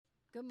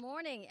Good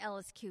morning,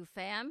 LSQ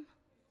fam.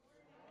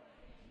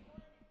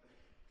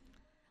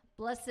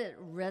 Blessed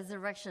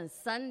Resurrection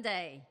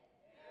Sunday.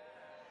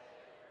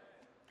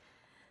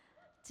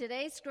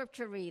 Today's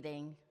scripture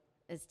reading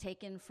is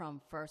taken from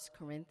 1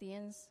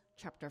 Corinthians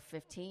chapter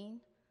 15,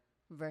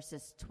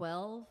 verses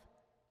 12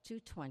 to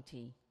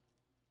 20.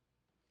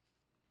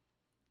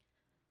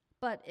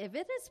 But if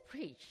it is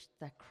preached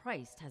that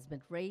Christ has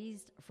been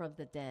raised from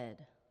the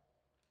dead,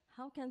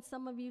 how can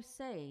some of you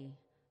say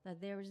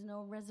that there is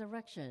no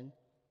resurrection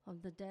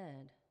of the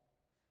dead?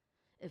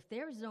 If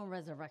there is no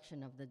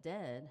resurrection of the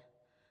dead,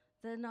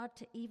 then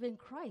not even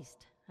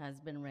Christ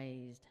has been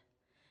raised.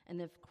 And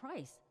if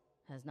Christ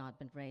has not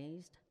been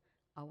raised,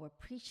 our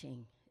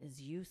preaching is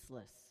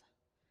useless,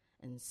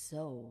 and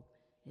so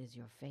is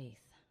your faith.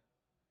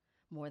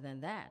 More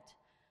than that,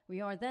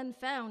 we are then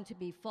found to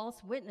be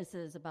false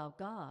witnesses about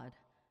God,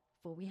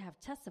 for we have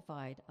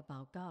testified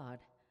about God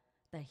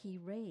that he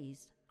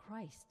raised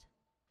Christ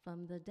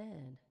from the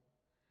dead.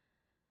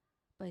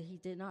 But he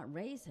did not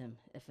raise him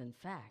if, in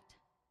fact,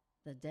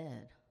 the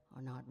dead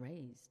are not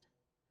raised.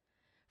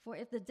 For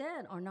if the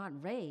dead are not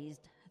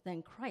raised,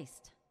 then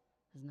Christ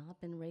has not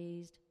been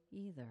raised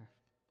either.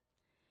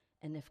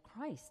 And if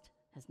Christ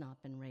has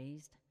not been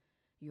raised,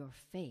 your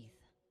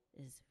faith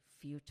is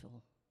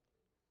futile.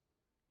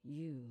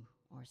 You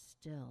are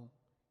still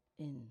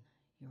in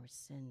your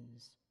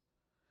sins.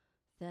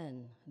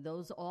 Then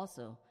those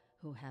also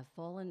who have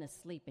fallen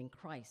asleep in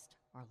Christ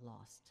are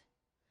lost.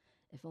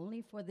 If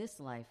only for this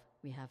life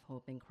we have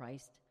hope in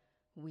Christ,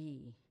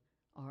 we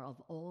are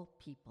of all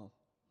people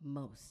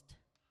most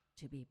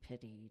to be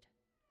pitied.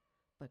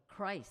 But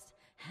Christ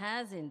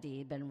has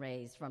indeed been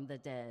raised from the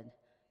dead,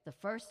 the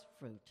first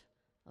fruit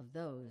of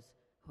those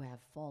who have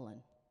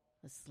fallen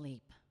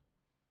asleep.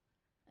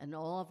 And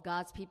all of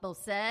God's people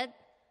said,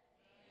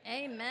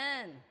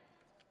 Amen.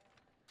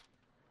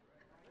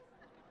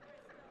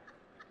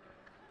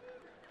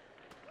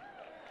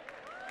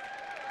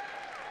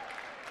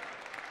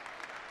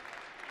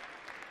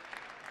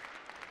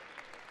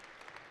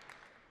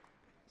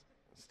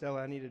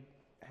 Stella, I need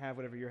to have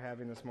whatever you're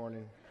having this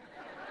morning.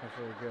 That's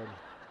really good.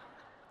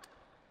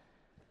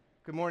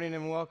 Good morning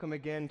and welcome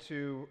again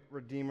to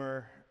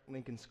Redeemer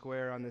Lincoln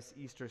Square on this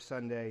Easter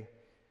Sunday.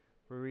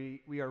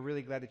 We are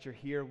really glad that you're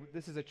here.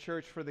 This is a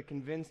church for the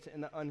convinced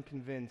and the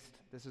unconvinced.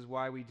 This is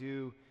why we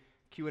do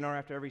Q&R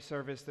after every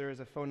service. There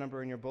is a phone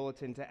number in your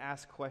bulletin to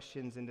ask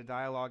questions and to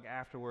dialogue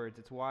afterwards.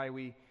 It's why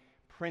we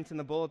print in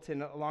the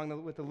bulletin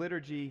along with the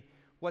liturgy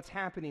what's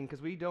happening,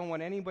 because we don't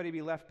want anybody to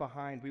be left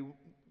behind.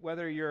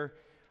 Whether you're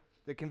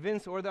the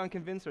convinced or the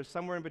unconvinced or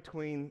somewhere in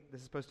between, this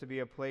is supposed to be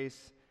a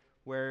place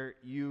where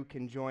you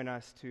can join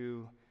us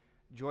to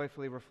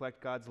joyfully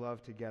reflect God's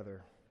love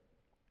together.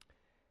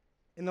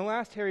 In the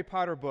last Harry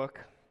Potter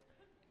book,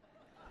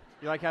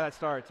 you like how that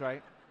starts,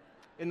 right?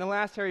 In the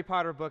last Harry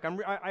Potter book,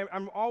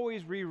 I'm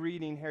always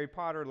rereading Harry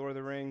Potter, Lord of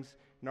the Rings,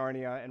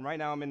 Narnia, and right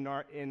now I'm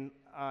in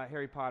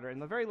Harry Potter. In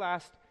the very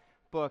last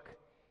book,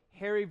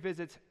 Harry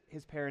visits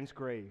his parents'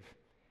 grave.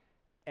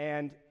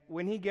 And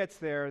when he gets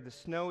there, the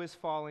snow is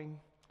falling,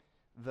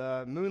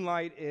 the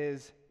moonlight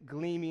is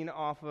gleaming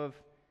off of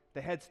the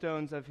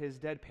headstones of his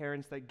dead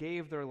parents that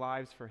gave their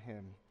lives for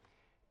him.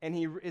 And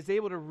he is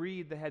able to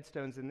read the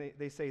headstones, and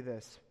they say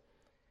this.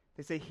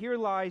 They say, "Here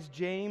lies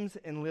James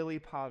and Lily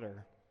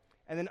Potter."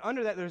 And then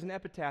under that, there's an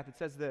epitaph that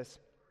says this: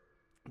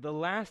 "The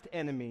last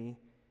enemy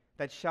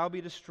that shall be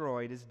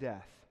destroyed is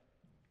death."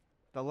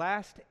 The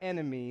last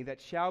enemy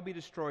that shall be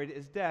destroyed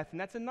is death. And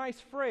that's a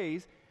nice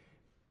phrase,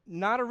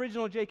 not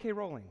original J.K.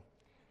 Rowling.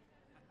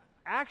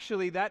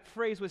 Actually, that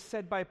phrase was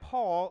said by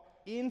Paul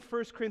in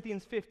 1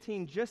 Corinthians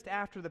 15, just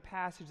after the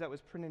passage that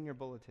was printed in your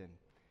bulletin.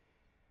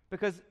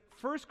 Because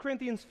 1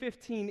 Corinthians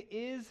 15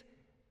 is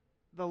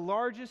the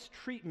largest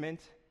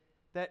treatment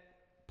that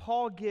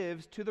Paul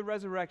gives to the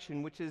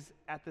resurrection, which is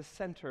at the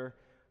center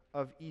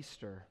of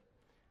Easter.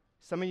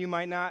 Some of you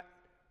might not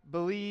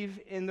believe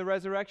in the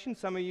resurrection.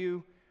 Some of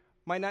you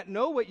might not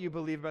know what you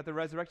believe about the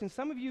resurrection.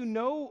 Some of you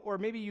know, or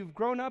maybe you've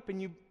grown up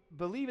and you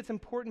believe it's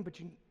important, but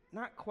you're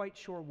not quite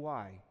sure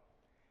why.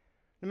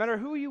 No matter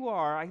who you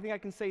are, I think I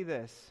can say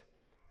this.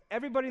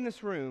 Everybody in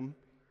this room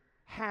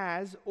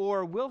has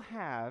or will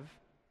have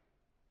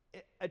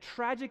a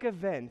tragic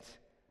event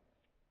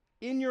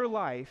in your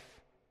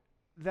life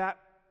that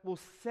will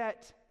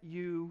set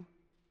you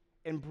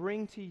and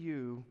bring to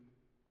you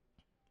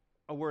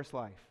a worse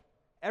life.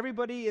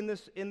 Everybody in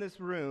this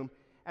room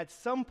at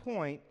some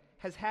point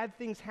has had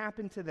things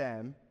happen to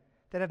them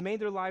that have made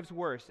their lives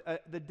worse.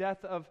 The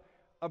death of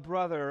a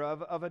brother,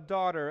 of a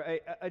daughter,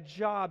 a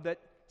job that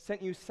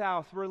sent you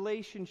south,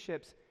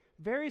 relationships,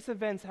 various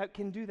events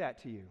can do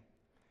that to you.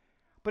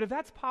 But if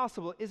that's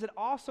possible, is it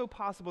also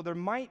possible there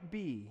might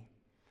be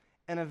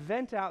an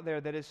event out there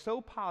that is so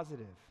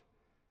positive,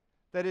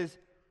 that is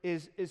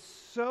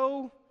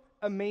so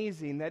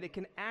amazing that it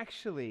can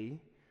actually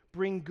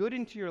bring good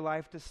into your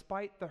life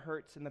despite the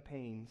hurts and the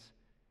pains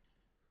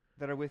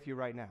that are with you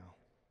right now?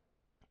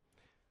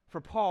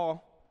 For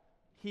Paul,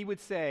 he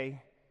would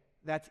say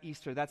that's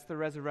Easter. That's the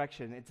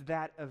resurrection. It's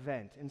that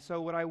event. And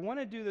so what I want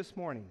to do this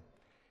morning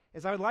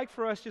is I would like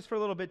for us just for a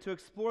little bit to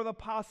explore the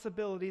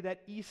possibility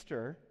that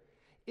Easter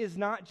is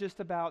not just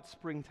about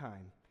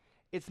springtime.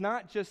 It's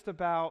not just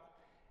about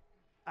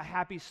a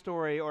happy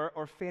story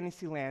or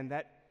fantasy land.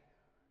 That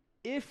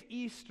if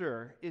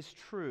Easter is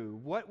true,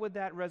 what would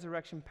that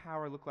resurrection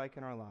power look like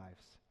in our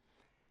lives?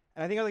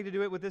 And I think I'd like to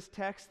do it with this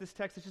text. This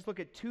text, let's just look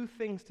at two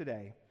things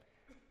today.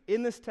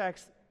 In this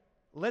text,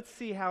 let's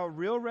see how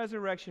real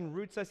resurrection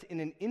roots us in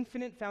an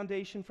infinite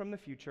foundation from the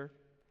future,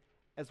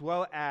 as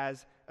well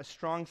as a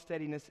strong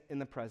steadiness in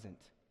the present.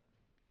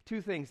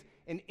 Two things: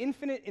 an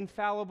infinite,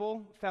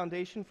 infallible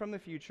foundation from the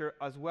future,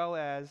 as well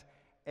as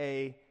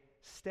a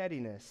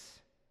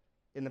steadiness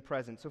in the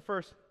present. So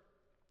first,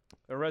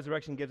 the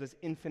resurrection gives us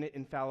infinite,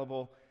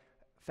 infallible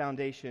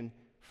foundation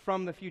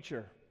from the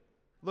future.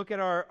 Look at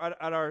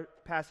our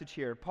passage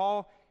here.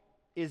 Paul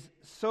is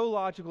so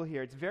logical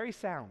here. It's very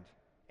sound.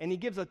 And he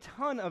gives a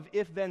ton of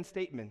if-then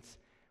statements.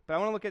 But I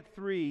want to look at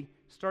three,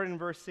 starting in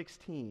verse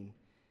 16.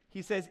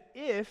 He says,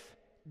 if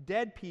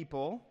dead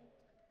people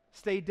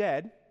stay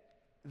dead,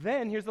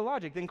 then, here's the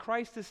logic, then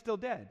Christ is still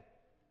dead.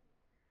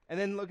 And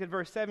then look at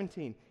verse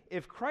 17.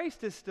 If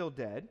Christ is still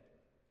dead,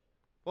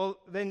 well,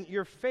 then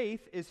your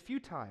faith is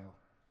futile.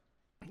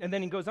 And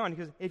then he goes on,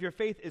 because if your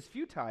faith is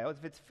futile,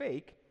 if it's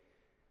fake,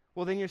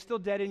 well, then you're still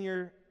dead in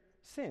your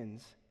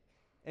sins.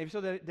 And if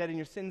you're still dead in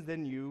your sins,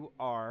 then you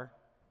are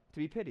to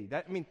be pitied.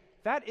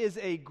 That is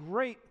a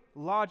great,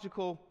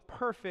 logical,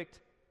 perfect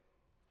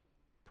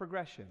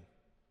progression.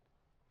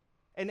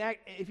 And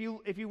if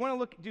you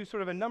want to do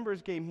sort of a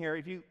numbers game here,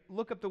 if you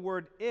look up the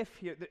word if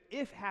here, the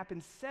if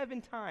happens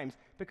 7 times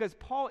because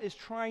Paul is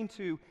trying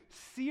to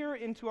sear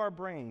into our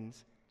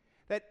brains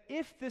that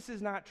if this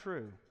is not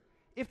true,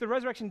 if the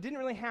resurrection didn't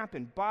really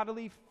happen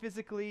bodily,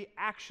 physically,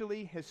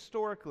 actually,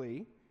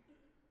 historically,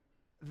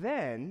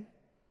 then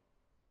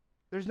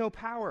there's no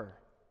power.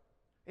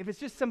 If it's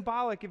just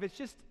symbolic, if it's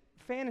just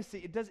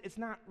fantasy, it's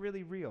not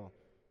really real.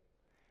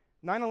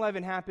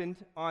 9/11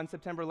 happened on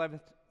September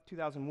 11th,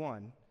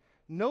 2001.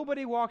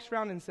 Nobody walks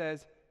around and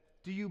says,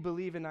 do you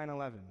believe in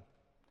 9/11?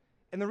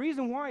 And the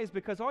reason why is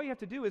because all you have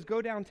to do is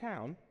go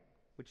downtown,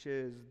 which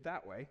is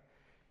that way.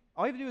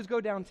 All you have to do is go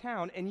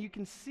downtown and you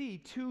can see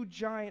 2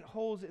 giant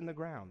holes in the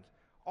ground.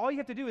 All you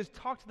have to do is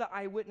talk to the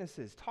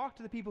eyewitnesses, talk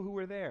to the people who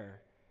were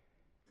there.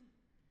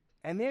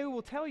 And they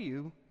will tell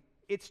you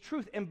it's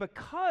truth. And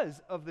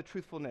because of the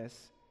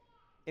truthfulness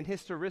and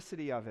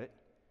historicity of it,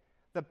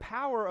 the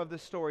power of the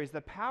stories,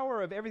 the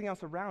power of everything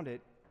else around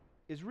it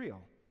is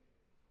real.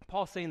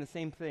 Paul's saying the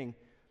same thing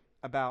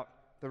about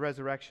the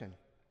resurrection.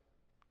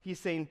 He's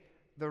saying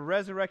the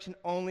resurrection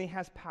only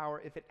has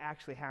power if it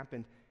actually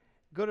happened.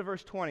 Go to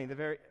verse 20,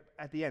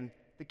 at the end.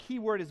 The key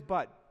word is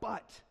but.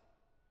 But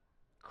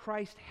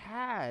Christ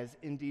has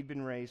indeed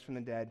been raised from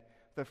the dead,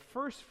 the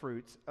first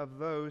fruits of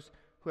those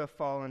who have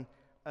fallen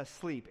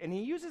asleep. And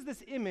he uses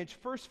this image,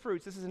 first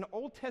fruits. This is an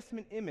Old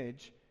Testament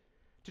image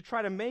to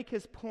try to make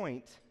his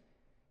point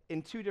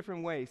in 2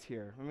 different ways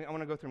here. I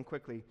want to go through them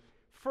quickly.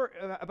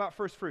 About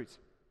first fruits.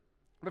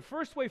 The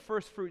first way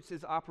first fruits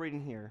is operating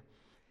here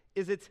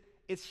is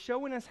it's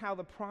showing us how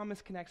the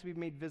promise can actually be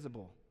made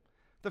visible.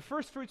 The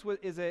first fruits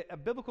is a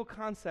biblical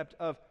concept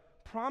of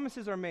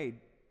promises are made.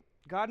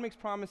 God makes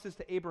promises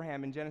to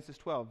Abraham in Genesis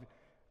 12.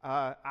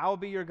 I'll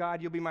be your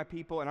God, you'll be my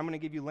people, and I'm going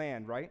to give you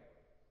land, right?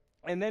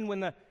 And then when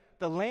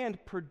the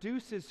land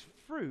produces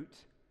fruit,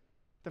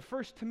 the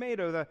first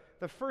tomato,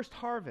 the first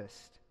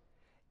harvest,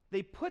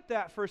 they put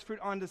that first fruit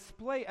on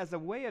display as a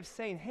way of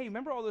saying, hey,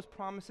 remember all those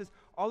promises,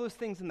 all those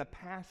things in the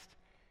past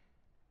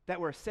that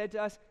were said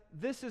to us?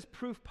 This is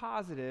proof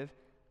positive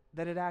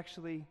that it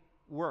actually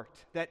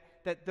worked,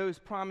 that those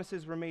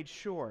promises were made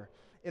sure.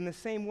 In the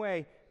same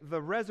way,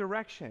 the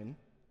resurrection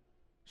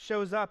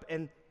shows up,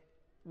 and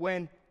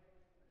when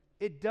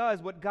it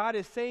does, what God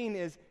is saying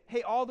is,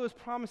 hey, all those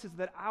promises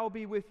that I'll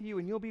be with you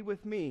and you'll be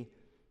with me,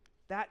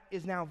 that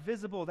is now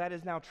visible, that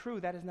is now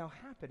true, that is now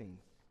happening.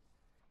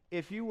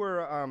 If you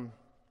were,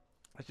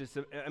 let's just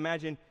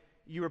imagine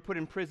you were put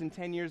in prison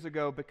 10 years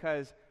ago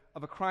because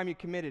of a crime you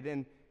committed,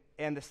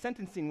 and the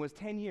sentencing was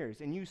 10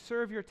 years, and you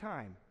serve your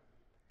time.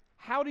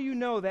 How do you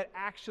know that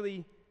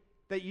actually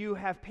that you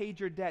have paid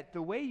your debt?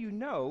 The way you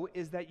know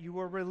is that you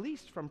were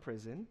released from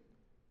prison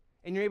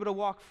and you're able to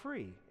walk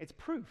free. It's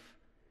proof.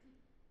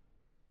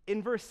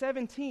 In verse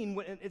 17,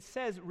 when it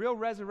says real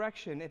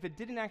resurrection, if it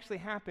didn't actually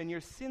happen, your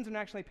sins are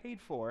actually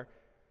paid for,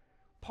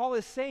 Paul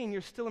is saying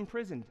you're still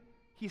imprisoned.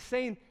 He's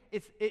saying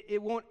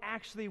it won't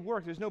actually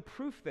work. There's no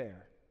proof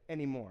there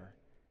anymore.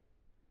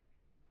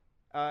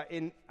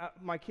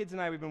 My kids and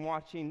I, we've been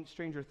watching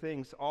Stranger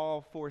Things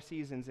all 4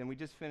 seasons, and we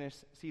just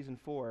finished season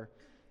 4.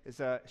 It's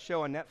a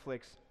show on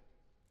Netflix.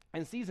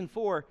 In season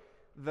 4,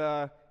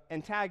 the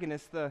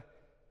antagonist, the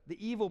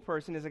evil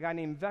person, is a guy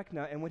named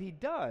Vecna, and what he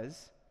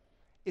does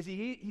is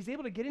he's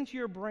able to get into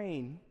your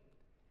brain,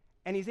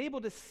 and he's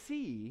able to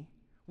see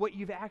what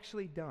you've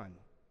actually done.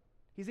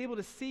 He's able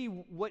to see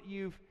what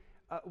you've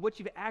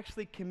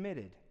actually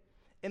committed.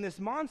 And this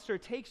monster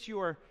takes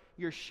your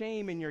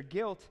shame and your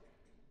guilt,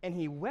 and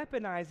he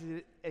weaponizes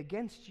it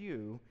against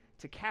you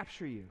to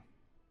capture you.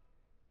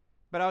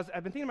 But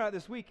I've been thinking about it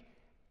this week.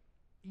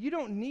 You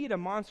don't need a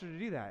monster to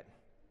do that.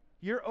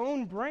 Your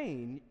own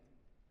brain,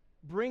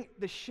 bring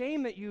the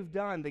shame that you've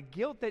done, the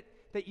guilt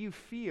that you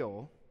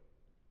feel.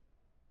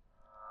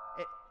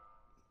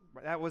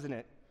 That wasn't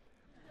it.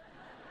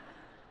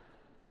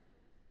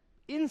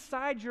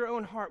 Inside your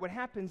own heart, what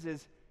happens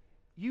is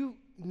you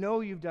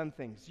know you've done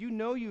things. You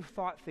know you've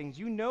thought things.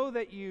 You know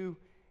that you've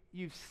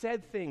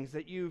said things,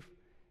 that you've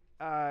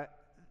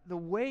the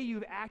way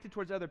you've acted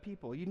towards other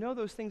people. You know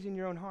those things in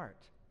your own heart.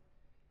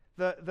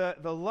 The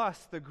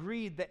lust, the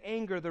greed, the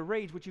anger, the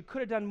rage, which you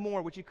could have done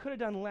more, which you could have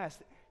done less.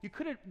 You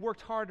could have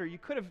worked harder. You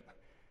could have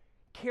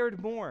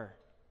cared more.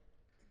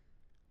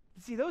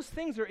 See, those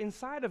things are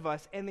inside of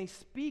us, and they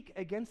speak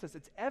against us.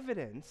 It's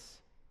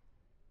evidence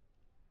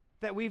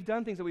that we've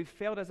done things, that we've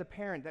failed as a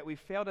parent, that we've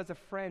failed as a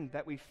friend,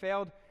 that we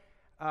failed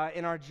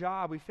in our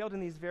job. We failed in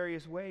these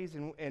various ways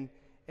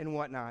and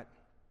whatnot.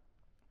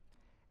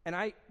 And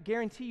I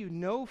guarantee you,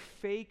 no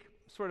fake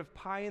sort of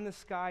pie in the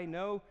sky,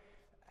 no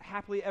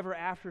happily ever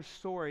after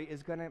story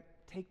is going to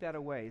take that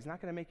away. It's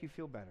not going to make you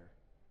feel better.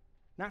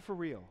 Not for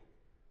real.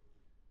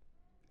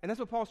 And that's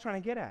what Paul's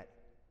trying to get at.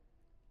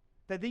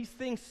 That these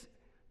things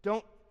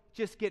don't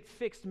just get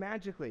fixed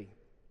magically.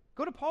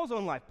 Go to Paul's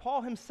own life.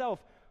 Paul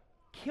himself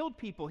killed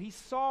people.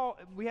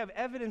 We have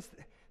evidence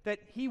that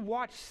he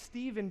watched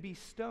Stephen be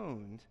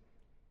stoned.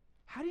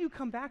 How do you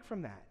come back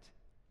from that?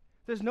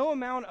 There's no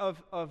amount of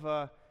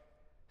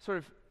sort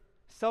of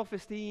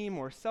self-esteem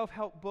or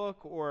self-help book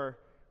or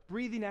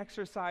breathing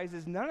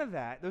exercises, none of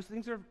that. Those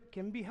things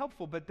can be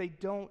helpful, but they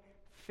don't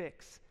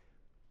fix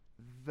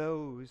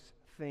those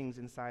things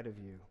inside of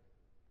you.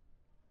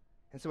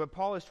 And so what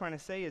Paul is trying to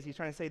say is he's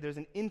trying to say there's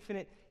an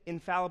infinite,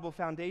 infallible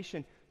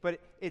foundation, but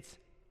it's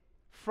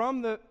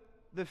from the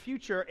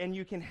future, and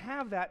you can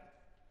have that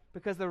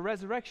because the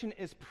resurrection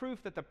is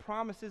proof that the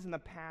promises in the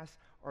past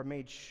are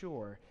made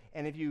sure.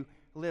 And if you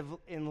live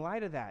in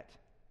light of that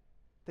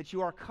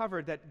you are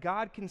covered, that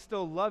God can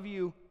still love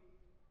you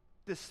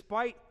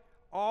despite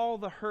all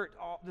the hurt,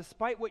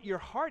 despite what your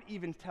heart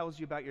even tells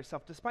you about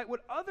yourself, despite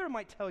what other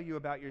might tell you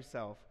about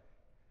yourself.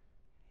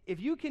 If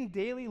you can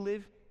daily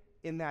live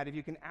in that, if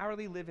you can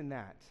hourly live in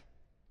that,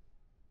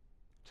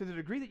 to the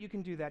degree that you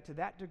can do that, to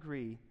that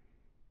degree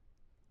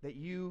that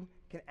you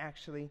can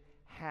actually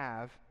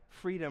have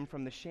freedom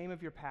from the shame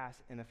of your past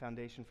and a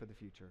foundation for the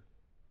future.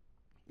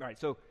 All right,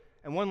 so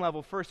at one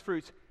level, first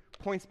fruits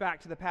points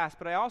back to the past,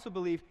 but I also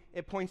believe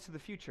it points to the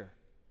future.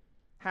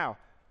 How?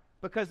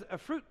 Because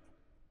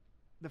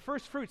the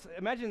first fruits,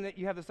 imagine that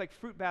you have this like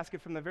fruit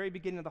basket from the very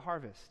beginning of the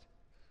harvest.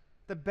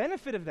 The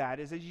benefit of that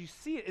is as you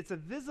see it, it's a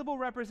visible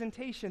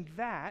representation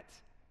that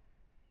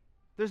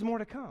there's more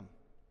to come.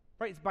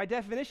 Right? It's by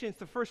definition, it's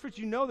the first fruits.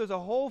 You know there's a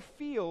whole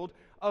field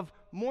of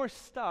more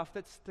stuff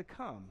that's to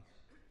come.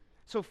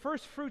 So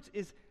first fruits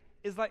is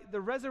like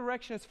the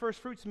resurrection as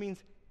first fruits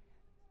means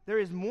there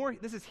is more.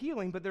 This is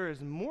healing, but there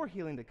is more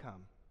healing to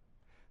come.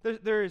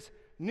 There is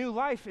new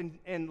life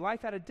and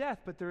life out of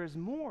death, but there is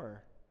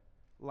more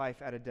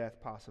life out of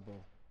death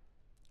possible.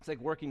 It's like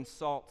working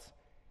salt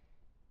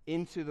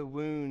into the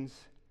wounds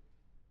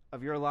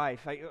of your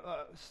life.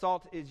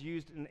 Salt is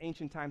used in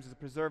ancient times as a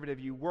preservative.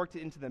 You worked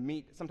it into the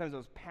meat. Sometimes it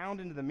was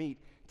pounded into the meat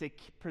to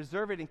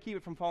preserve it and keep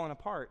it from falling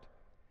apart.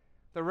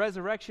 The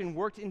resurrection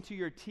worked into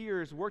your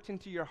tears, worked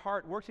into your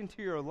heart, worked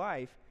into your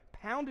life,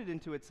 pounded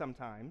into it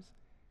sometimes,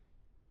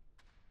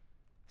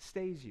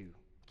 stays you,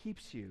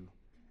 keeps you,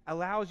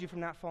 allows you from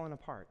not falling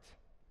apart.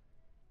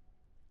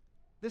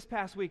 This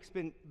past week's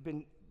been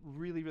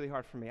really, really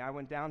hard for me. I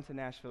went down to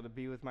Nashville to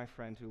be with my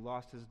friend who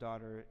lost his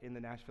daughter in the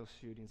Nashville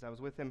shootings. I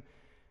was with him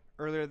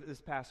earlier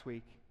this past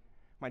week.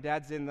 My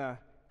dad's in the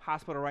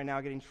hospital right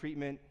now getting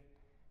treatment.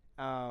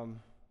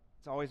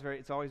 It's always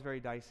very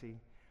dicey.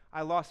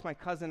 I lost my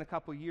cousin a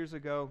couple years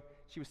ago.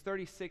 She was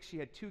 36. She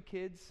had 2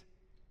 kids,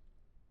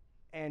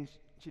 and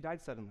she died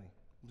suddenly.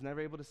 I was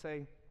never able to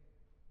say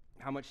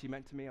how much she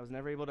meant to me. I was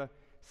never able to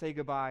say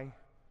goodbye.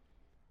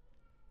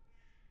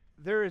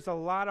 There is a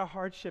lot of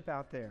hardship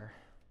out there.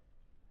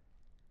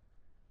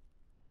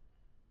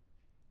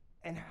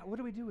 And what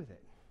do we do with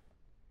it?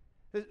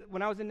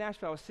 When I was in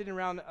Nashville, I was sitting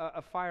around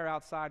a fire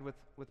outside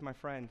with my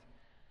friend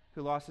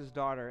who lost his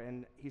daughter,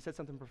 and he said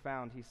something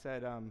profound. He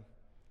said,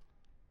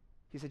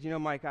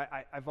 Mike,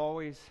 I've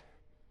always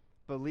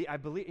I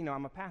believe,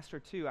 I'm a pastor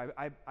too.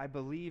 I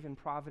believe in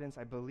providence.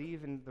 I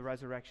believe in the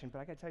resurrection. But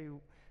I got to tell you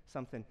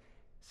something.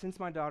 Since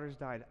my daughter's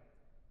died,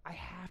 I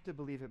have to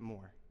believe it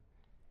more.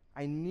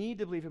 I need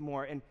to believe it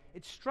more. And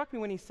it struck me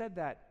when he said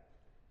that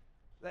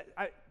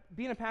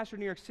being a pastor in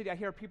New York City, I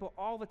hear people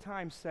all the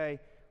time say,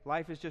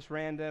 life is just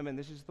random and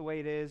this is the way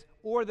it is.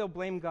 Or they'll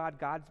blame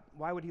God.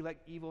 Why would he let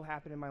evil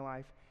happen in my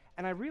life?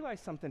 And I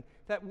realized something,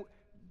 that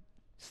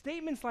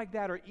statements like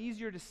that are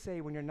easier to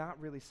say when you're not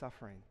really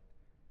suffering.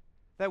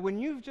 That when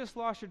you've just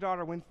lost your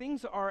daughter, when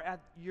things are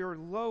at your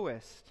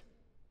lowest,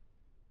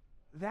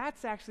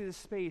 that's actually the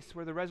space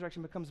where the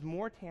resurrection becomes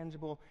more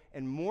tangible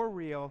and more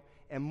real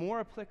and more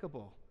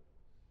applicable.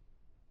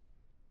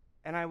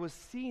 And I was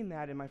seeing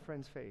that in my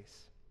friend's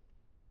face.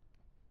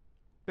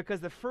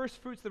 Because the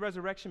first fruits of the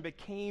resurrection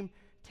became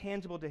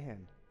tangible to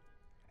him.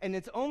 And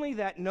it's only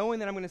that knowing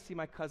that I'm going to see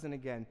my cousin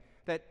again,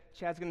 that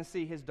Chad's going to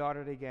see his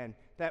daughter again,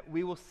 that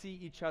we will see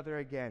each other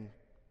again,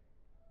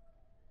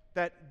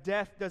 that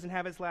death doesn't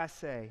have its last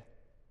say.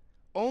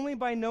 Only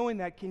by knowing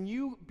that can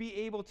you be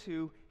able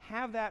to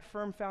have that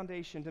firm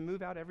foundation to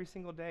move out every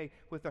single day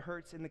with the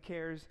hurts and the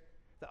cares,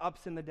 the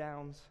ups and the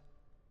downs.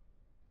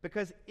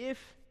 Because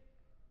if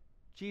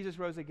Jesus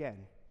rose again,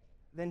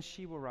 then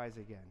she will rise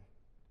again.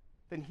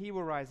 Then he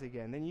will rise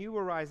again. Then you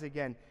will rise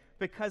again.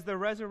 Because the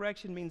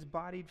resurrection means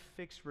bodied,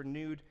 fixed,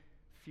 renewed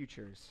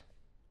futures.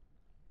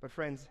 But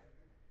friends,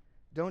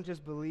 don't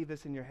just believe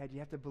this in your head. You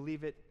have to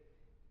believe it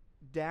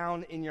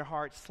down in your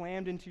heart,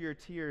 slammed into your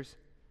tears.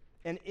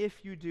 And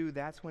if you do,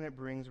 that's when it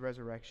brings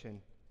resurrection.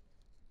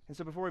 And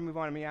so before we move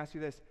on, let me ask you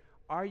this.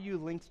 Are you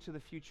linked to the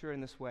future in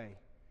this way?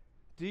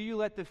 Do you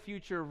let the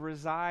future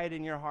reside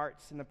in your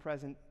hearts in the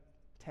present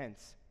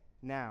tense,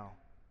 now?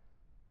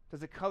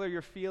 Does it color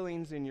your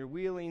feelings and your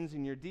wheelings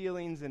and your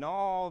dealings and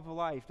all of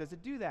life? Does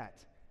it do that?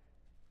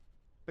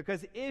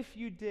 Because if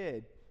you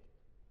did,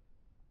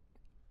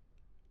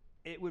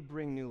 it would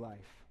bring new life.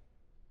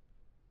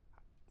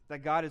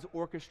 That God is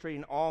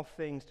orchestrating all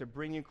things to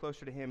bring you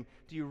closer to him.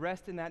 Do you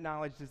rest in that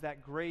knowledge? Does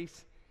that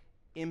grace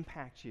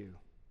impact you?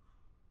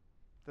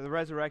 That the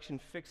resurrection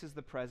fixes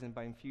the present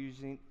by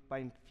infusing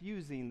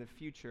the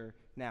future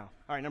now.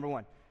 All right, number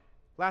one.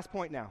 Last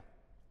point now.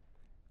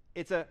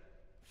 It's a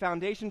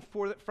foundation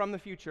from the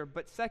future,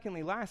 but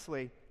secondly,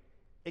 lastly,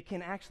 it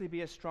can actually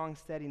be a strong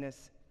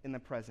steadiness in the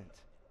present.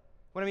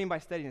 What do I mean by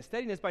steadiness?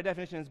 Steadiness, by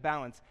definition, is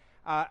balance.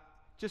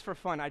 Just for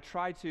fun, I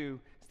tried to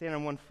stand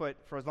on one foot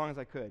for as long as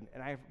I could,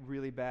 and I have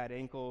really bad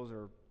ankles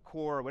or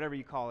core or whatever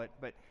you call it,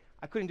 but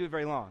I couldn't do it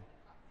very long.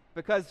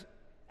 Because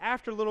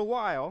after a little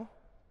while,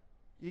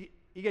 you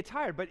get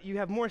tired, but you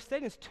have more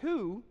steadiness.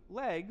 2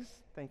 legs,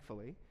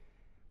 thankfully,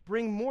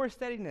 bring more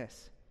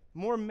steadiness,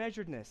 more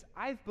measuredness.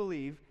 I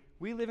believe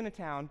we live in a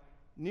town,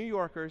 New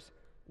Yorkers,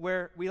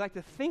 where we like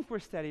to think we're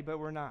steady, but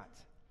we're not.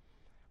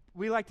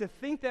 We like to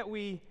think that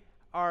we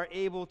are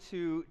able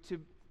to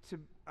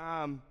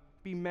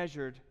be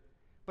measured,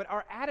 but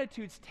our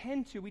attitudes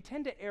tend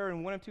to err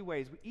in one of 2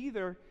 ways.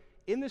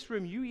 In this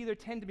room, you either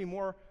tend to be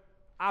more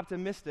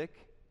optimistic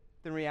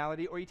than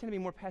reality, or you tend to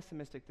be more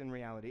pessimistic than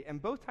reality. And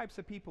both types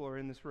of people are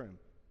in this room,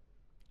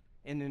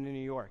 in New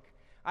York.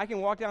 I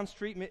can walk down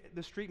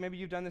the street, maybe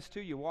you've done this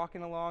too, you're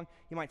walking along,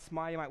 you might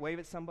smile, you might wave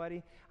at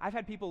somebody. I've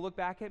had people look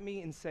back at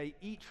me and say,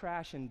 "Eat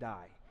trash and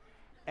die."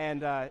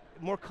 And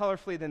more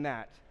colorfully than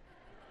that.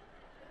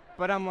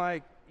 But I'm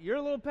like, you're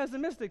a little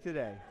pessimistic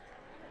today.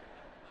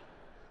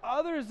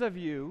 Others of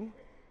you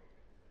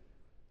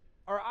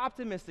are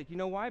optimistic. You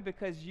know why?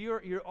 Because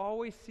you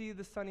always see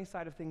the sunny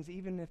side of things,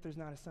 even if there's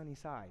not a sunny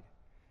side.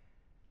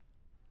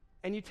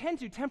 And you tend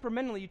to,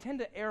 temperamentally, you tend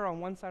to err on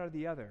one side or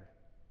the other.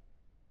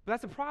 But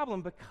that's a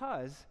problem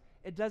because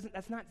it does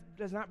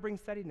not bring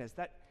steadiness.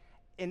 That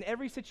in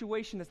every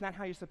situation, that's not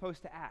how you're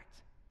supposed to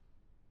act.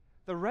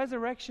 The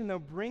resurrection, though,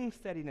 brings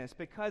steadiness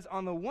because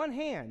on the one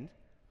hand,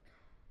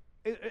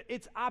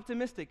 it's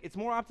optimistic. It's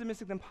more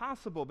optimistic than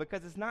possible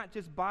because it's not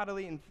just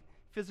bodily and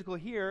physical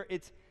here.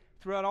 It's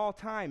throughout all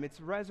time. It's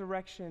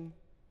resurrection,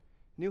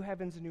 new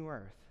heavens and new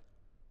earth.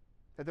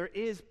 That there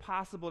is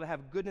possible to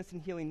have goodness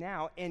and healing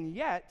now, and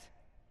yet,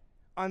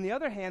 on the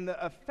other hand,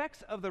 the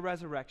effects of the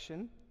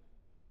resurrection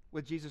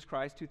with Jesus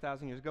Christ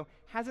 2,000 years ago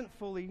hasn't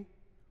fully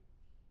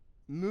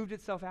moved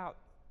itself out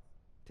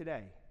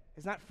today.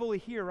 It's not fully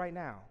here right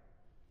now.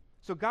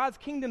 So God's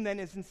kingdom then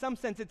is, in some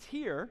sense, it's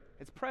here,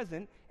 it's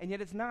present, and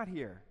yet it's not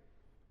here.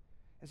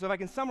 And so if I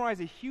can summarize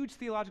a huge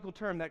theological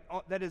term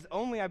that is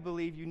only, I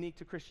believe, unique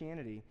to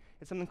Christianity,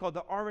 it's something called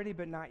the already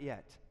but not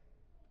yet.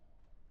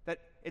 That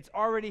it's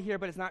already here,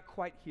 but it's not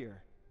quite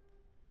here.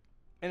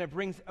 And it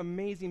brings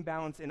amazing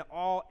balance in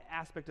all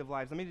aspects of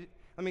lives. Let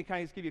me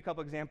kind of just give you a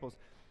couple examples.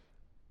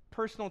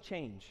 Personal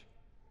change.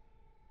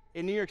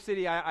 In New York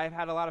City, I've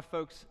had a lot of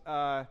folks,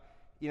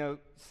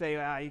 say,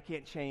 you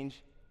can't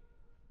change.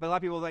 But a lot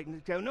of people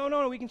go,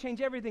 no, we can change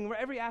everything,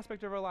 every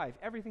aspect of our life,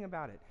 everything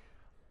about it.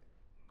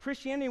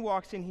 Christianity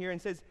walks in here and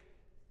says,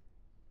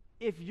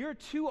 if you're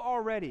too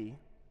already,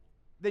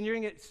 then you're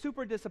going to get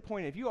super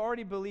disappointed. If you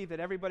already believe that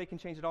everybody can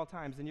change at all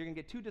times, then you're going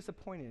to get too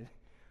disappointed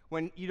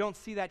when you don't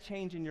see that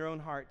change in your own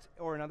heart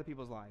or in other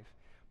people's life.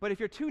 But if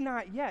you're too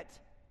not yet,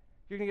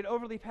 you're going to get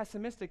overly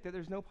pessimistic that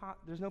there's no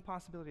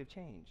possibility of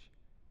change.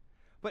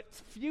 But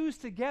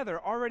fused together,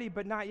 already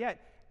but not yet,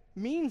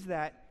 means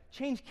that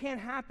change can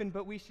happen,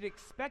 but we should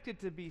expect it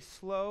to be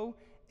slow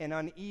and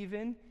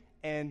uneven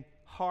and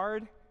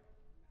hard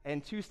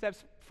and 2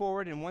 steps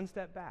forward and 1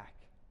 step back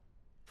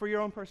for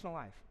your own personal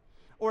life.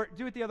 Or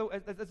do it the other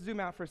way. Let's zoom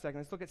out for a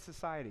second. Let's look at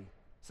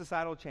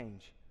societal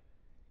change.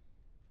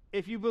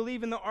 If you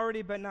believe in the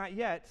already but not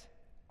yet,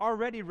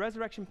 already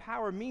resurrection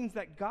power means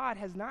that God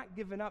has not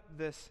given up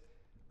this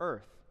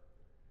earth.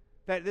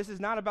 That this is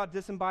not about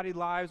disembodied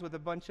lives with a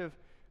bunch of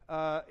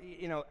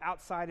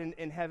outside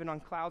in heaven on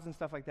clouds and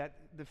stuff like that.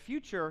 The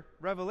future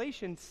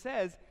revelation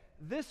says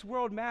this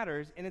world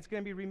matters and it's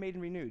going to be remade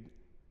and renewed.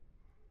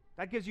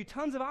 That gives you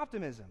tons of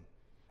optimism.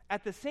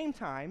 At the same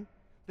time,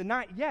 the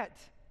not yet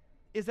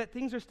is that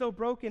things are still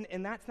broken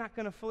and that's not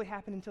going to fully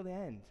happen until the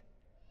end.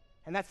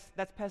 And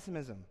that's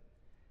pessimism.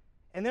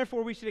 And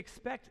therefore, we should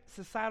expect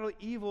societal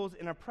evils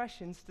and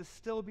oppressions to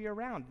still be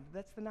around.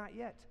 That's the not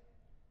yet.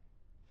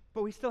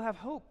 But we still have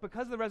hope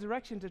because of the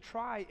resurrection to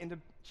try and to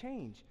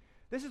change.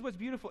 This is what's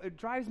beautiful. It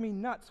drives me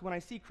nuts when I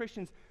see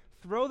Christians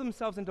throw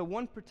themselves into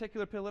one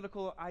particular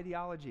political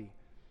ideology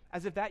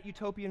as if that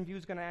utopian view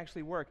is going to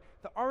actually work.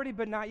 The already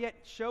but not yet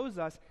shows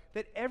us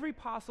that every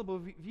possible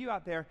view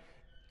out there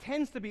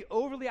tends to be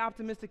overly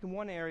optimistic in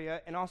one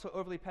area and also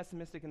overly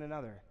pessimistic in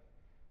another.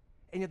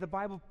 And yet the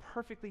Bible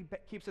perfectly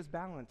keeps us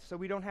balanced so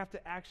we don't have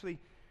to actually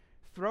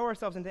throw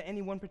ourselves into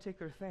any one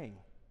particular thing.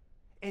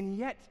 And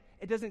yet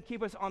it doesn't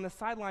keep us on the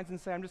sidelines and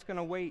say, I'm just going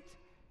to wait.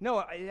 No,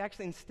 it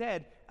actually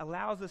instead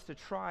allows us to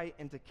try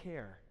and to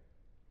care.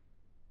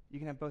 You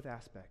can have both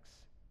aspects.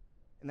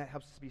 And that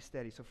helps us to be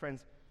steady. So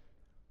friends,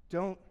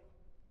 don't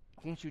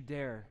you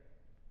dare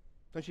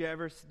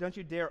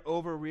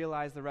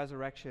over-realize the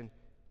resurrection,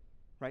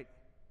 right?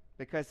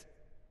 Because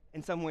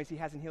in some ways he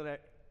hasn't healed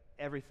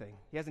everything.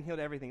 He hasn't healed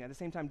everything. At the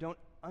same time, don't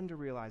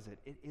under-realize it.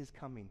 It is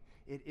coming.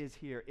 It is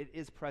here. It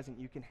is present.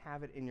 You can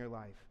have it in your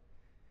life.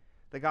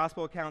 The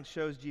gospel account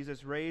shows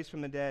Jesus raised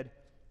from the dead,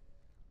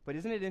 but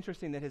isn't it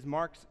interesting that his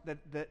marks, that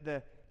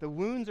the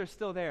wounds are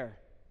still there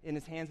in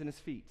his hands and his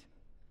feet?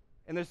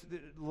 And there's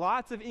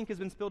lots of ink has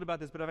been spilled about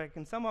this, but if I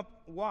can sum up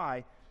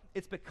why,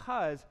 it's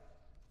because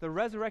the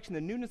resurrection, the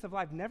newness of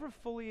life, never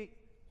fully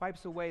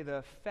wipes away the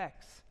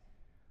effects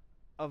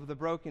of the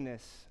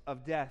brokenness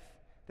of death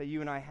that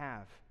you and I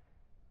have.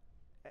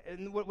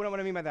 And what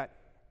I mean by that,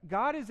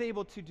 God is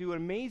able to do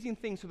amazing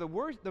things. So the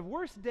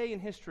worst day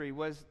in history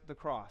was the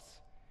cross.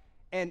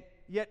 And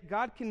yet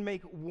God can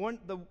make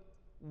the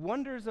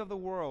wonders of the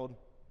world,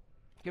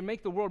 can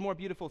make the world more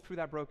beautiful through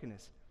that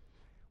brokenness.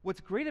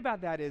 What's great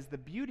about that is the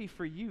beauty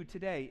for you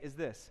today is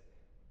this.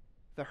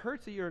 The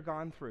hurts that you're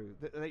going through,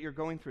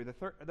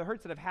 the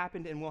hurts that have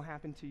happened and will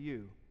happen to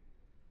you,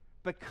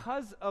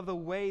 because of the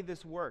way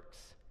this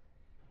works,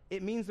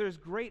 it means there's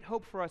great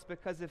hope for us,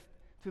 because if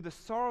through the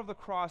sorrow of the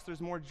cross there's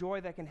more joy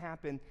that can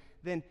happen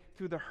than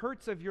through the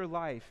hurts of your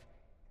life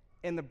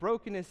and the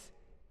brokenness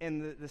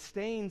and the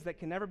stains that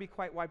can never be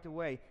quite wiped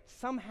away,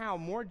 somehow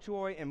more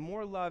joy and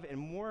more love and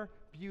more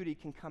beauty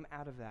can come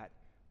out of that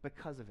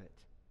because of it.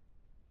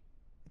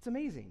 It's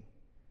amazing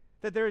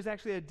that there is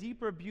actually a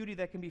deeper beauty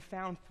that can be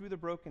found through the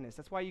brokenness.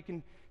 That's why you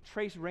can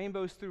trace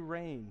rainbows through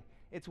rain.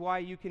 It's why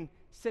you can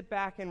sit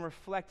back and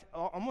reflect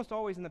almost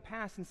always in the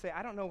past and say,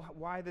 I don't know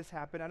why this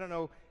happened. I don't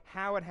know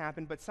how it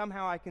happened, but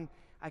somehow I can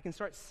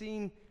start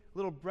seeing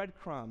little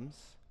breadcrumbs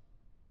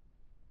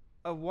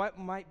of what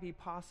might be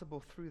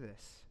possible through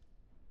this.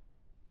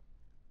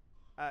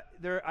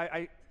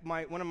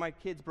 One of my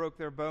kids broke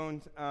their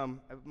bones out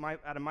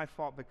of my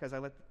fault because I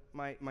let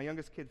my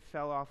youngest kid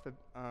fell off the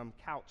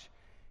couch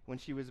when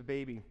she was a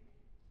baby.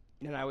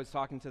 And I was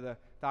talking to the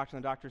doctor,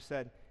 and the doctor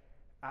said,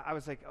 I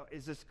was like, oh,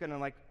 is this gonna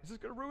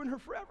ruin her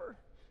forever?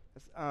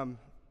 That's,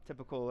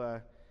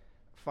 typical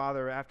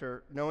father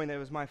after knowing that it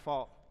was my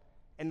fault.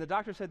 And the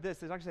doctor said this.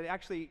 The doctor said,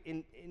 actually,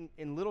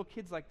 in little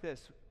kids like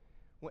this,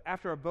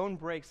 after a bone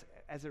breaks,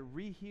 as it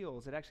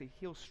re-heals, it actually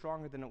heals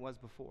stronger than it was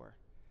before.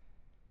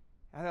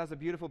 I thought that was a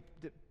beautiful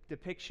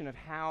depiction of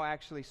how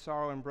actually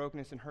sorrow and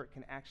brokenness and hurt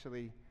can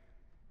actually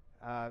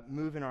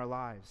move in our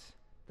lives.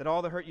 That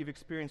all the hurt you've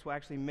experienced will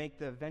actually make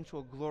the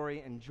eventual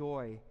glory and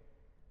joy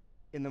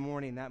in the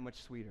morning that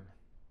much sweeter.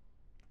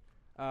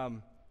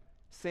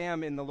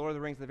 Sam in The Lord of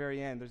the Rings at the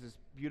very end, there's this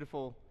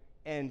beautiful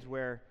end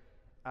where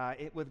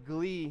with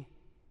glee,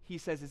 he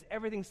says, is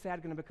everything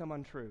sad going to become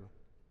untrue?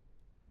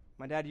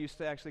 My dad used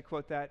to actually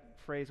quote that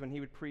phrase when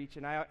he would preach,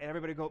 and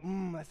everybody would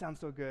go, that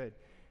sounds so good.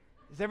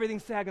 Is everything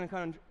sad going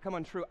to come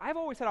untrue? I've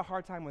always had a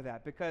hard time with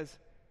that because,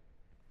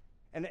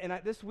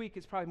 this week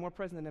it's probably more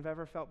present than I've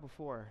ever felt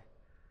before.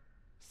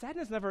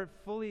 Sadness never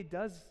fully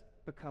does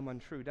become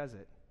untrue, does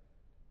it?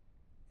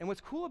 And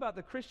what's cool about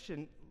the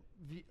Christian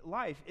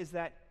life is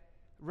that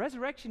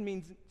resurrection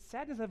means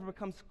sadness never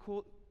becomes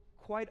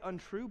quite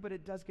untrue, but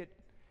it does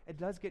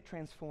get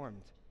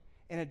transformed,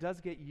 and it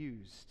does get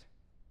used.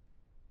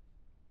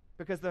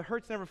 Because the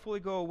hurts never fully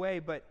go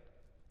away, and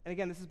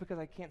again, this is because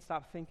I can't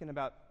stop thinking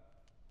about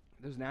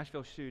those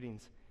Nashville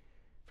shootings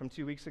from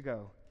 2 weeks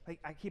ago.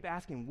 I keep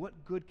asking,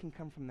 what good can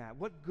come from that?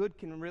 What good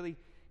can really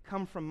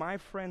come from my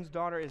friend's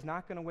daughter is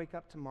not going to wake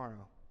up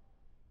tomorrow?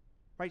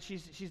 Right?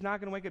 She's not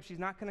going to wake up. She's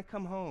not going to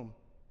come home.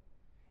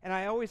 And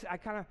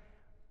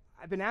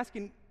I've been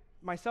asking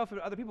myself and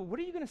other people, what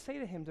are you going to say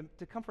to him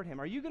to comfort him?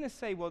 Are you going to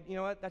say, well, you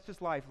know what, that's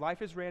just life.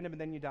 Life is random and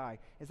then you die.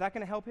 Is that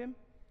going to help him?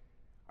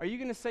 Are you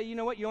going to say, you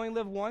know what, you only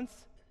live once?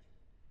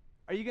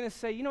 Are you going to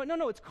say, you know what,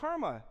 no, it's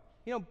karma.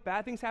 You know,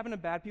 bad things happen to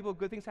bad people,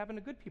 good things happen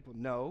to good people.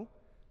 No,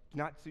 do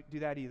not do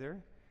that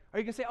either. Are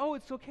you going to say, oh,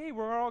 it's okay,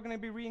 we're all going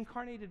to be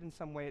reincarnated in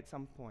some way at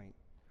some point?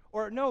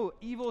 Or no,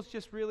 evil is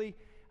just really,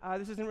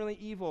 this isn't really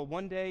evil.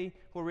 One day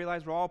we'll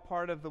realize we're all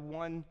part of the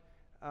one,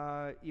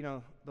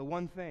 the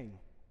one thing.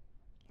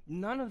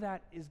 None of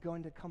that is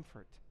going to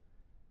comfort.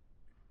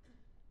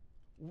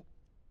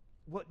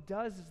 What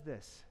does is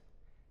this.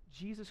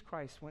 Jesus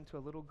Christ went to a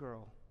little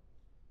girl,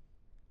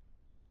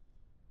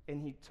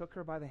 and he took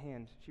her by the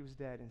hand. She was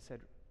dead, and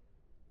said,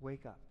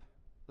 "Wake up,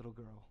 little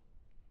girl.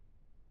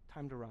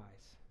 Time to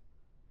rise."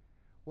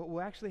 What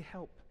will actually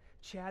help,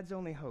 Chad's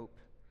only hope,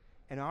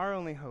 and our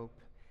only hope,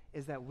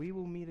 is that we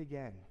will meet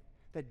again,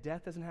 that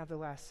death doesn't have the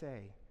last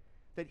say,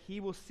 that he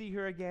will see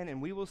her again,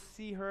 and we will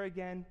see her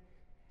again,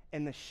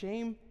 and the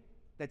shame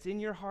that's in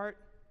your heart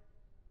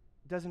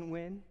doesn't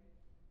win,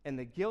 and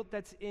the guilt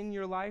that's in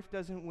your life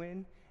doesn't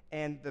win,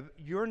 and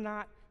you're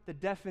not the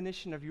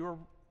definition of your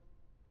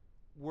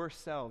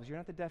worst selves. You're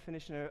not the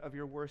definition of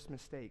your worst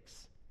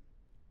mistakes.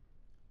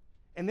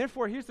 And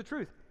therefore, here's the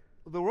truth.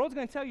 The world's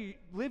going to tell you,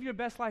 live your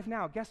best life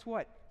now. Guess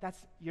what?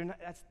 That's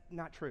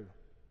not true.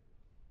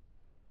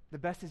 The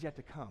best is yet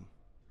to come.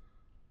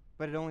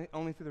 But it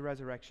only through the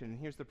resurrection. And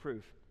here's the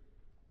proof.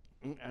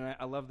 And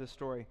I love this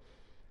story.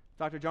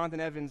 Dr.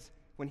 Jonathan Evans,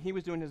 when he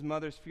was doing his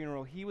mother's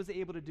funeral, he was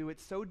able to do it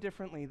so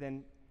differently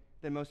than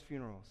most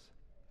funerals.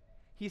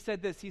 He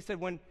said this. He said,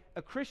 when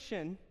a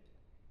Christian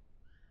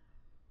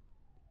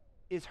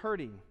is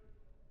hurting,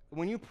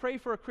 when you pray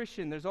for a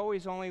Christian, there's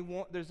always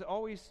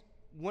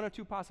one or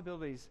two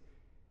possibilities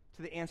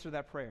to the answer to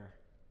that prayer.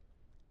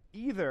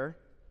 Either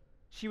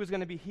she was going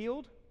to be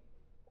healed,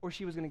 or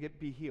she was going to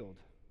be healed.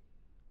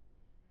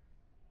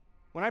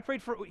 When I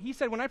prayed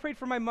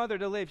for my mother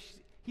to live,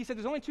 he said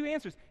there's only two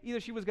answers. Either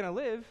she was going to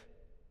live,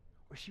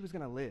 or she was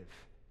going to live.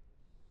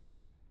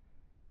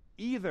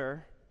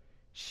 Either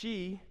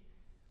she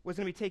was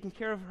going to be taking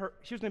care of her,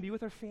 she was going to be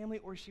with her family,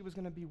 or she was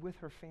going to be with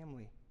her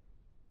family.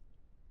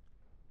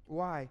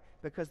 Why?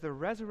 Because the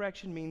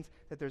resurrection means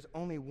that there's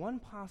only one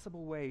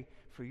possible way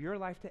for your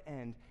life to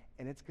end,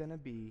 and it's going to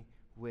be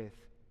with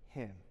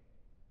him.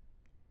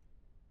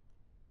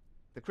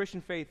 The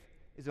Christian faith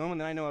is the only one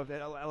that I know of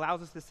that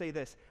allows us to say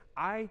this: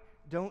 I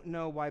don't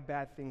know why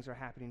bad things are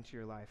happening to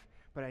your life,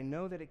 but I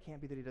know that it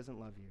can't be that he doesn't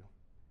love you.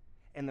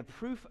 And the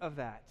proof of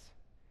that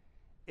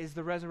is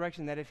the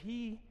resurrection, that if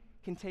he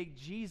can take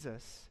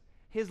Jesus,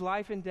 his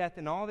life and death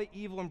and all the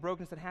evil and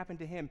brokenness that happened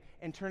to him,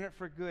 and turn it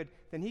for good,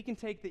 then he can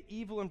take the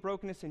evil and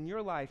brokenness in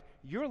your life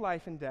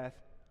and death,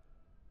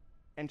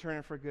 and turn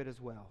it for good as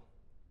well.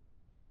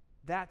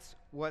 That's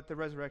what the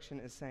resurrection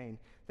is saying.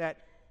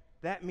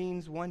 That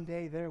means one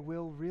day there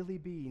will really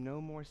be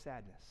no more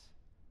sadness.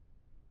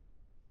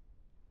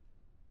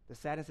 The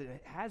sadness that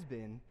it has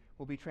been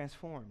will be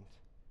transformed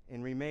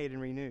and remade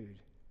and renewed.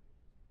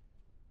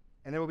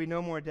 And there will be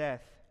no more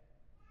death.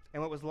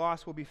 And what was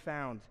lost will be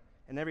found.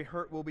 And every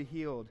hurt will be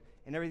healed.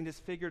 And everything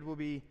disfigured will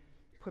be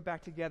put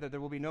back together.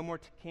 There will be no more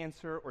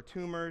cancer or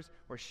tumors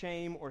or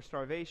shame or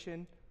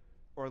starvation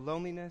or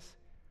loneliness,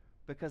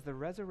 because the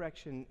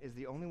resurrection is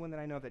the only one that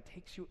I know that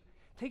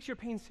takes your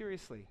pain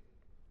seriously.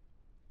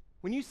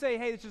 When you say,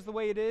 hey, it's just the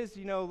way it is,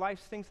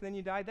 life stinks and then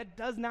you die, that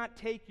does not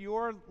take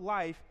your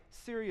life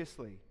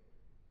seriously.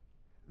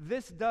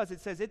 This does.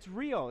 It says it's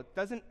real.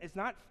 It's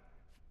not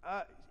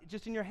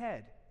just in your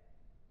head.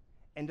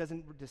 And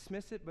doesn't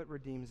dismiss it, but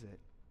redeems it.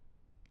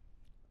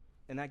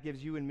 And that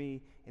gives you and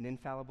me an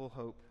infallible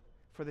hope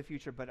for the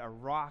future, but a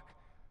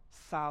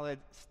rock-solid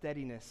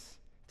steadiness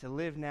to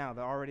live now,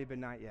 the already but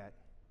not yet.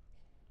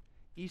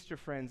 Easter,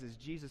 friends, is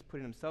Jesus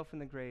putting himself in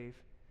the grave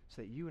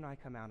so that you and I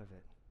come out of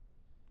it.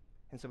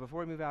 And so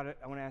before we move out,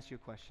 I want to ask you a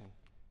question.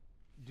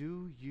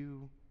 Do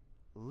you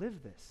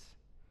live this?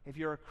 If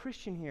you're a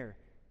Christian here,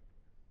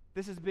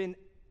 this has been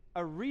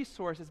a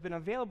resource that's been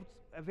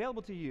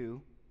available to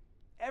you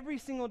every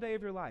single day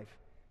of your life.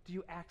 Do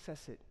you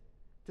access it?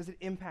 Does it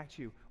impact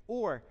you?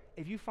 Or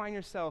if you find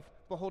yourself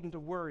beholden to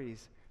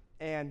worries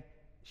and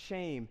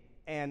shame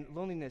and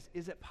loneliness,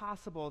 is it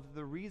possible that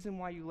the reason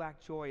why you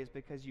lack joy is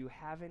because you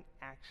haven't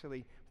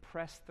actually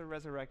pressed the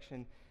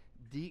resurrection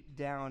deep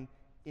down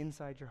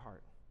inside your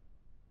heart?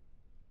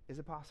 Is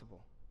it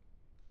possible?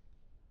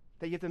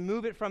 That you have to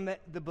move it from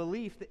the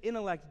belief, the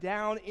intellect,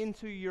 down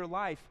into your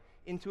life,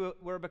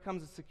 where it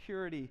becomes a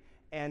security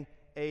and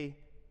a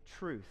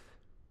truth.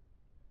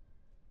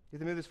 You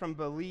have to move this from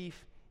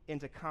belief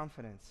into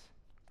confidence.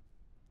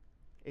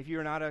 If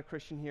you're not a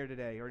Christian here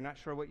today, or not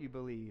sure what you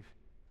believe,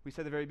 we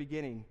said at the very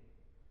beginning,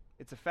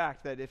 it's a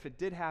fact that if it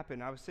did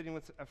happen, I was sitting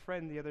with a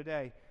friend the other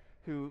day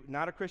who,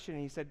 not a Christian,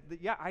 and he said,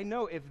 yeah, I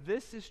know if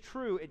this is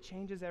true, it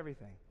changes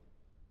everything.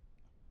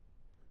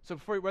 So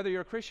whether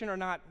you're a Christian or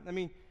not, let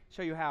me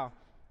show you how.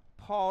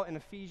 Paul in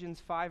Ephesians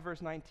 5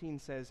 verse 19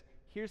 says,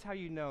 here's how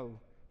you know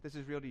this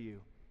is real to you.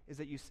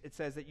 It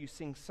says that you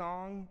sing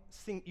psalms,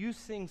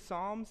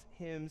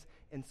 hymns,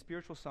 and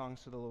spiritual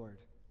songs to the Lord.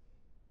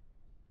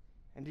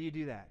 And do you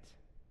do that?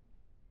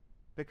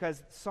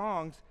 Because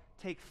songs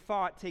take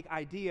thought, take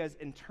ideas,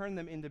 and turn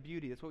them into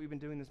beauty. That's what we've been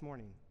doing this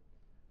morning.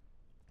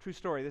 True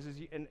story.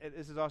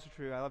 This is also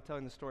true. I love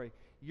telling the story.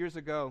 Years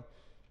ago,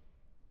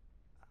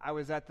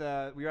 we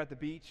were at the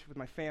beach with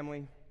my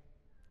family,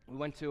 we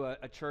went to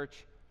a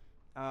church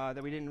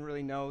that we didn't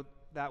really know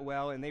that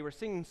well, and they were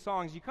singing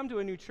songs. You come to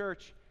a new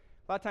church,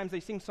 a lot of times they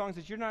sing songs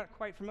that you're not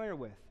quite familiar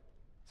with.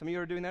 Some of you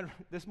are doing that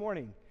this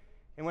morning.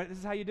 And this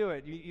is how you do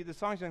it. The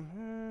songs are,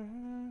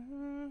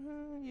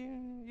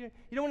 you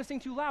don't want to sing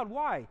too loud.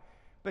 Why?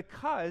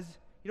 Because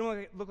you don't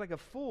want to look like a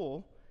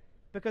fool,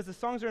 because the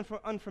songs are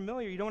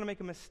unfamiliar. You don't want to make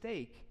a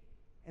mistake,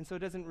 and so it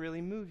doesn't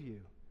really move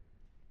you.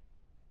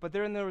 But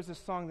then there was a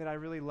song that I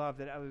really loved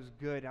that was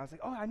good. I was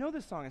like, oh, I know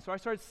this song. And so I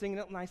started singing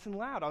it nice and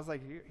loud. I was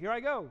like, here I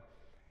go.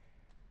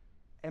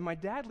 And my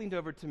dad leaned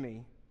over to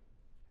me,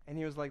 and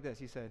he was like this.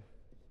 He said,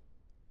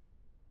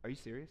 are you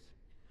serious?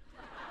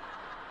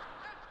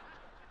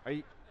 Are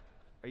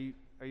you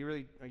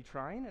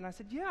trying? And I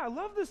said, yeah, I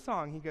love this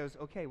song. He goes,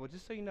 okay, well,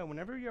 just so you know,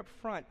 whenever you're up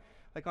front,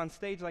 like on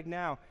stage like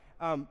now,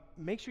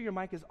 make sure your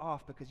mic is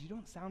off because you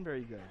don't sound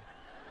very good.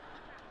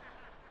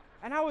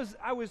 And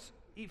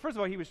first of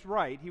all, he was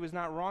right. He was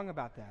not wrong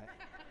about that.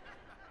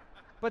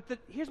 But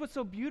here's what's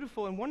so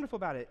beautiful and wonderful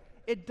about it.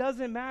 It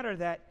doesn't matter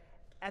that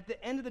at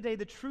the end of the day,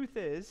 the truth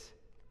is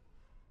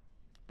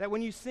that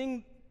when you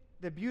sing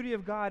the beauty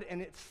of God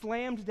and it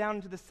slams down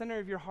into the center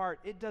of your heart,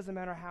 it doesn't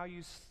matter how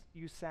you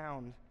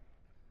sound.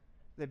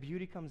 The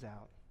beauty comes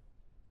out.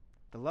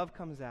 The love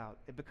comes out.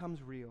 It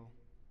becomes real.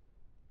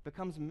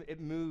 It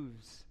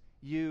moves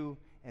you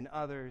and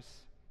others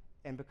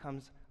and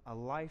becomes a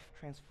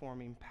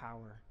life-transforming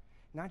power,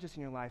 not just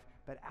in your life,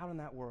 but out in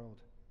that world.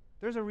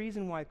 There's a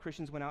reason why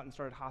Christians went out and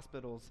started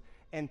hospitals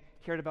and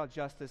cared about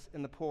justice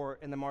and the poor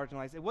and the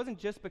marginalized. It wasn't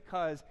just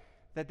because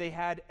that they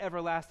had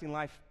everlasting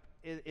life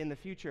in the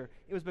future.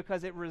 It was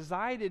because it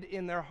resided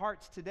in their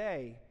hearts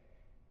today.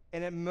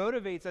 And it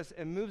motivates us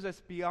and moves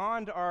us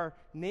beyond our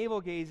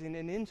navel-gazing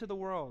and into the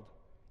world.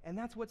 And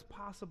that's what's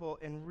possible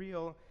and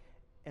real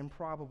and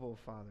probable,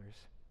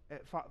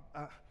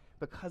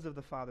 because of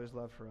the Father's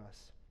love for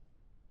us.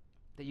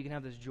 That you can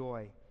have this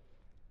joy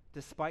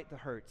despite the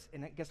hurts.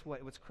 And guess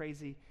what? What's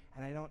crazy,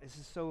 this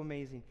is so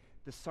amazing,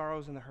 the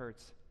sorrows and the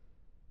hurts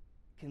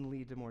can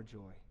lead to more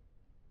joy.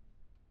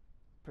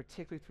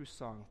 Particularly through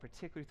song,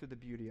 particularly through the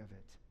beauty of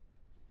it.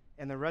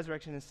 And the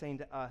resurrection is saying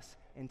to us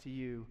and to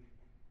you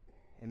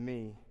and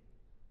me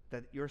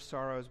that your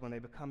sorrows, when they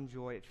become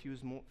joy, it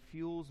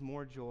fuels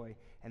more joy.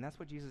 And that's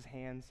what Jesus'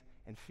 hands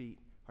and feet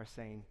are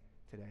saying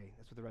today.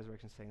 That's what the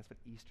resurrection is saying. That's what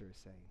Easter is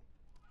saying.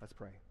 Let's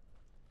pray.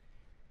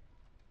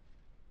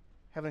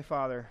 Heavenly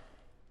Father,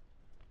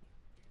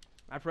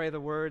 I pray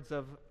the words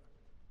of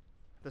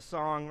the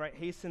song, right?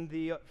 Hasten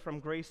thee from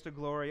grace to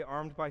glory,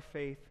 armed by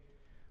faith,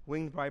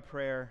 winged by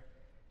prayer.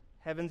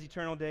 Heaven's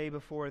eternal day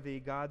before thee,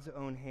 God's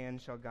own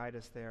hand shall guide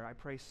us there. I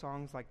pray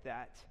songs like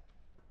that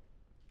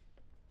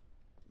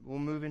will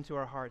move into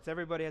our hearts.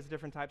 Everybody has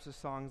different types of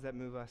songs that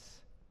move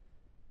us.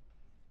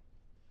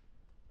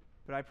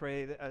 But I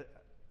pray that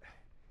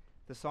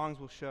the songs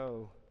will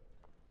show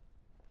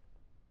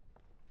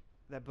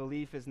that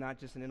belief is not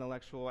just an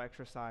intellectual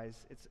exercise.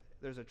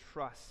 There's a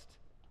trust.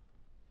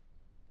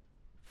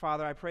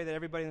 Father, I pray that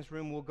everybody in this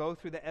room will go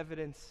through the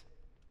evidence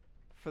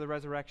for the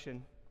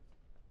resurrection.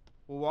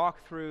 We'll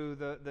walk through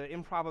the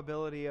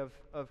improbability of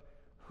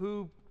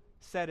who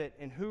said it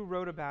and who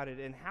wrote about it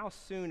and how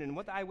soon and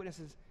what the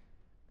eyewitnesses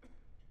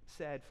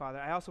said, Father.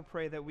 I also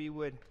pray that we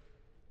would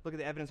look at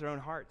the evidence of our own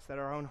hearts, that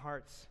our own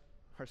hearts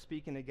are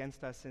speaking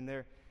against us,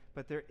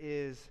 but there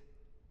is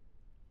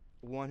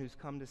one who's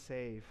come to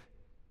save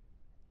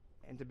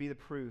and to be the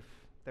proof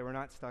that we're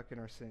not stuck in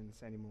our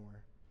sins anymore.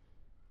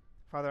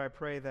 Father, I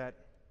pray that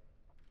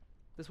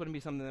this wouldn't be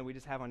something that we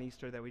just have on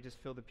Easter, that we just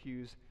fill the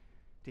pews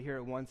to hear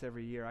it once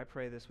every year. I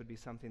pray this would be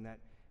something that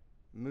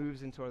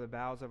moves into the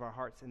bowels of our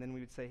hearts, and then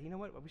we would say, you know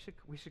what,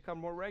 we should come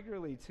more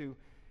regularly to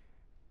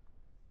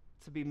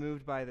be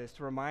moved by this,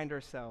 to remind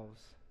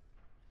ourselves,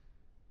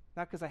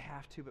 not because I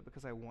have to, but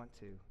because I want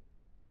to.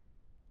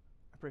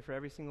 I pray for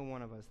every single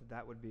one of us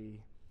that would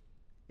be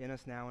in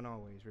us now and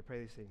always. We pray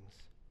these things.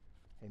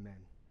 Amen.